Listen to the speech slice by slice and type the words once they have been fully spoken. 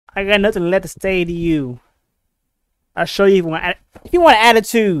I got nothing left to say to you. I'll show you if you want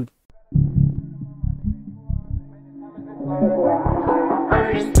attitude.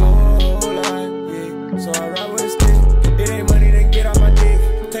 So I ride with a stick. It ain't money, then get out my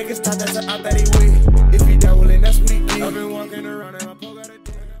dick. Take a stop, that's an out that he weak. If he doubling, that's what he get. I've been walking around and I poke out a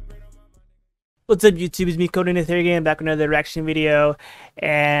dick. What's up, YouTube? It's me, Cody here again, back with another reaction video.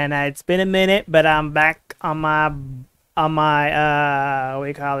 And it's been a minute, but I'm back on my what do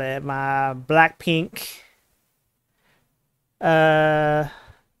you call it? My BLACKPINK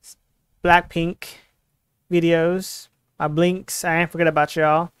videos. My blinks. I ain't forget about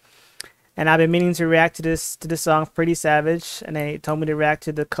y'all. And I've been meaning to react to this song Pretty Savage, and they told me to react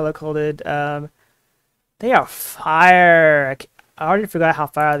to the color-coded. They are fire. I already forgot how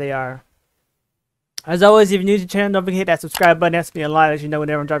fire they are. As always, if you're new to the channel, don't forget to hit that subscribe button. That's me a lot, as you know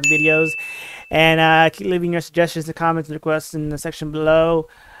whenever I'm dropping videos. And keep leaving your suggestions and comments and requests in the section below.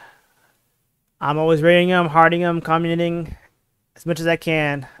 I'm always rating them, hearting them, commenting as much as I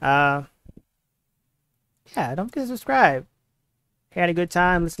can. Yeah, don't forget to subscribe. Had a good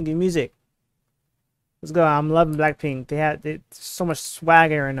time listening to music. Let's go. I'm loving BLACKPINK. There's so much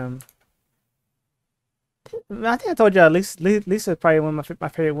swagger in them. I think I told you Lisa is probably one of my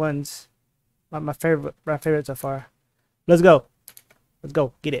favorite ones. My favorite so far. Let's go. Let's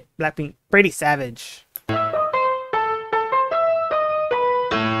go. Get it. BLACKPINK Pretty Savage.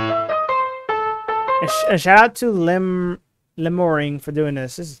 And shout out to Lemoring for doing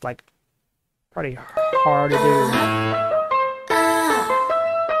this. This is like pretty hard to do.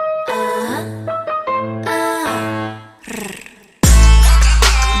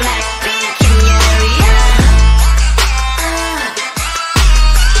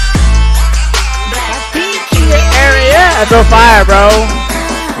 That's on fire, bro.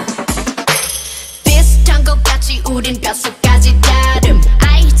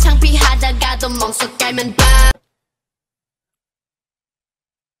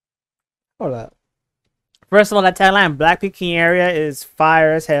 Hold up. First of all, that tagline, BLACKPINK area, is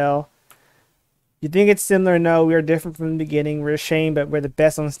fire as hell. You think it's similar? No, we are different from the beginning. We're ashamed, but we're the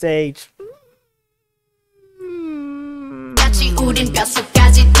best on stage.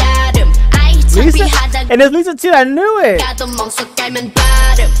 Lisa? And there's Lisa too, I knew it! That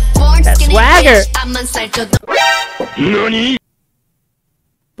swagger!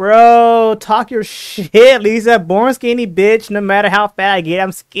 Bro, talk your shit, Lisa. Born skinny, bitch. No matter how fat I get,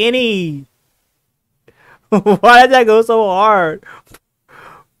 I'm skinny. Why did that go so hard?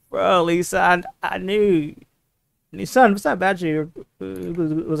 Bro, Lisa, I knew. Son, what's not about you?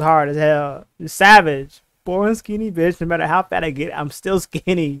 It was hard as hell. You're savage. Born skinny, bitch. No matter how fat I get, I'm still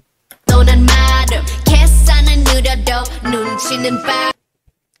skinny.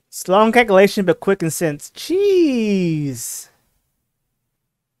 Slow calculation, but quick in sense. Jeez.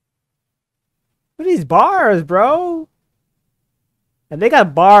 What are these bars, bro? And they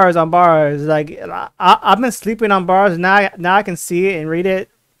got bars on bars. Like I've been sleeping on bars. Now I can see it and read it.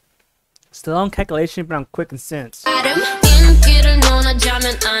 Slow calculation, but I'm quick in sense.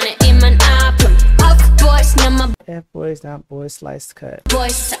 F boys, not boys, sliced cut.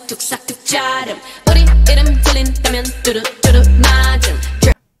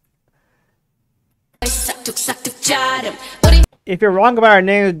 If you're wrong about our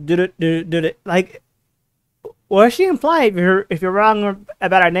name, like, what is she implying? If you're wrong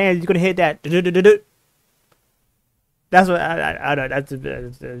about our names, you're gonna hit that. That's what I don't. That's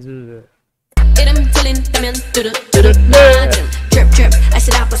drip. I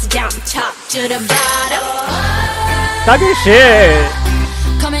said I bust it down top to the bottom. Talk your shit.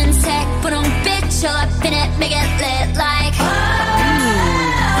 Come in sec, put on bitch, all up in it, make it lit like.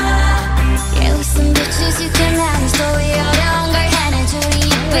 Yeah, with some bitches you can have a story all down, girl, and it's really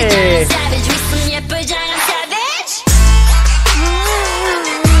예쁘잖아 savage, with some 예쁘잖아 savage.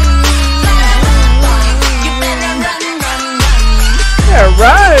 You better run. Yeah,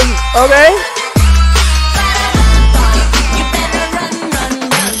 run, okay.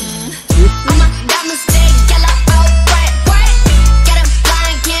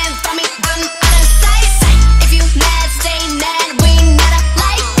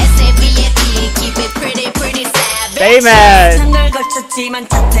 Man.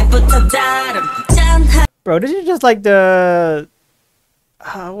 Bro, this is just like the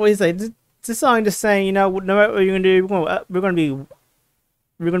what do you say? This song just saying, you know, no matter what you're gonna do,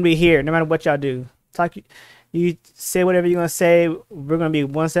 we're gonna be here, no matter what y'all do. Talk, you say whatever you're gonna say. We're gonna be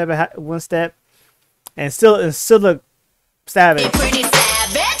one step, and still look savage.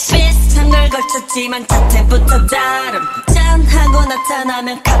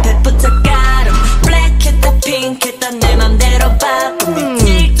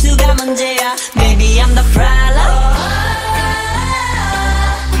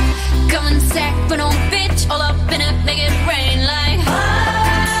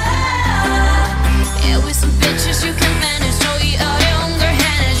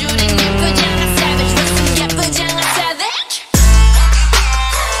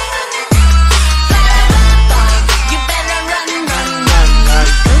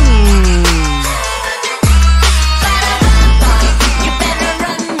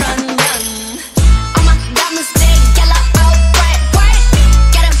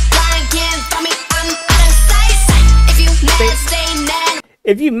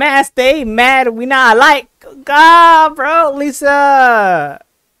 mad, stay mad. We not like. God, bro, Lisa.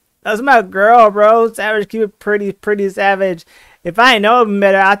 That's my girl, bro. Savage, keep it pretty savage. If I ain't know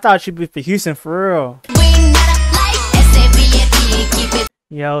better, I thought she'd be for Houston for real.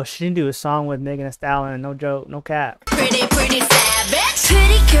 Yo, she didn't do a song with Megan Thee Stallion. No joke, no cap. Pretty savage.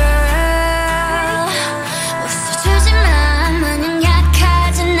 Pretty girl. 웃어주지만 마냥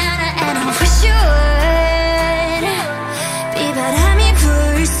약하진 않아. And I wish you would. 비바람이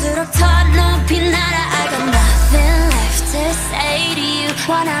불수록 더 높이 날아. I got nothing left to say to you.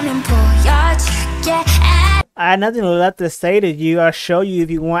 원하면 보여줄게. I had nothing left to say to you. I'll show you if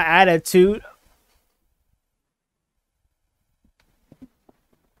you want attitude.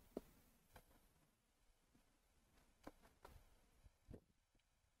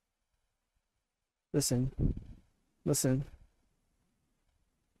 Listen. Listen.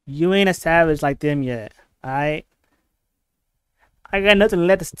 You ain't a savage like them yet. Alright? I got nothing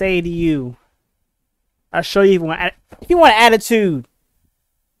left to say to you. I'll show you if you want attitude.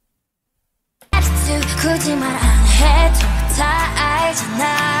 굳이 말 안 해도 다 알잖아.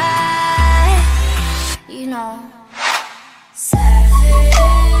 You know. So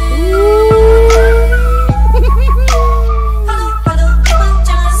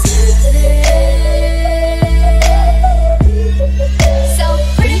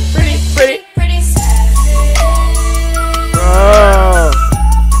pretty savage. Bro.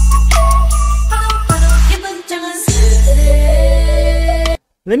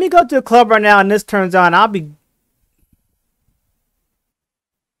 Let me go to a club right now and this turns on. I'll be,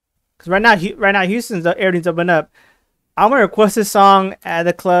 cause right now Houston's everything's open up. I'm gonna request this song at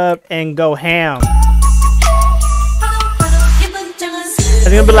the club and go ham. Are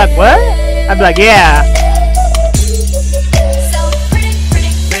they gonna be like, what? I'd be like, yeah. So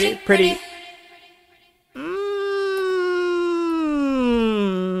pretty.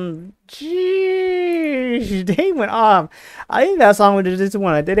 Jeez, they went off. I think that song they just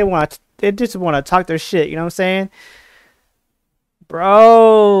want to talk their shit. You know what I'm saying,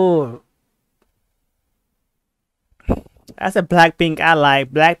 bro? That's a Blackpink I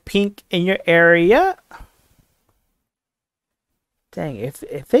like. Blackpink in your area. Dang,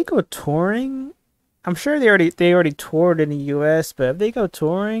 if they go touring, I'm sure they already toured in the US, but if they go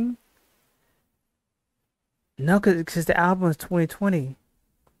touring, no, cause the album is 2020.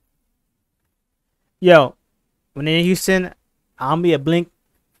 Yo, when in Houston, I'll be a Blink,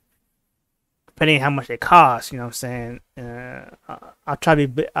 depending on how much they cost. You know what I'm saying? I'll try to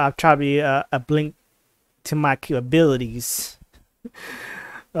be a Blink to my capabilities.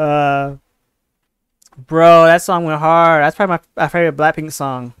 Bro, that song went hard. That's probably my favorite Blackpink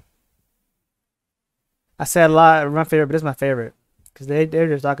song. I said a lot of my favorite, but it's my favorite because they're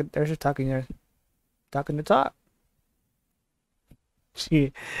just talking the talk.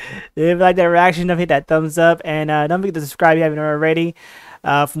 If you like that reaction, don't hit that thumbs up and don't forget to subscribe if you haven't already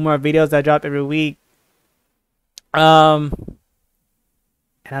for more videos that I drop every week. And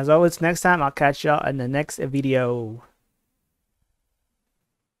as always, next time I'll catch y'all in the next video.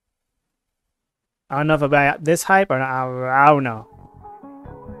 I don't know if about this hype or not. I don't know.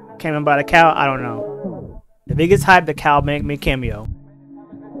 Came about a cow. I don't know. The biggest hype, the cow make me cameo.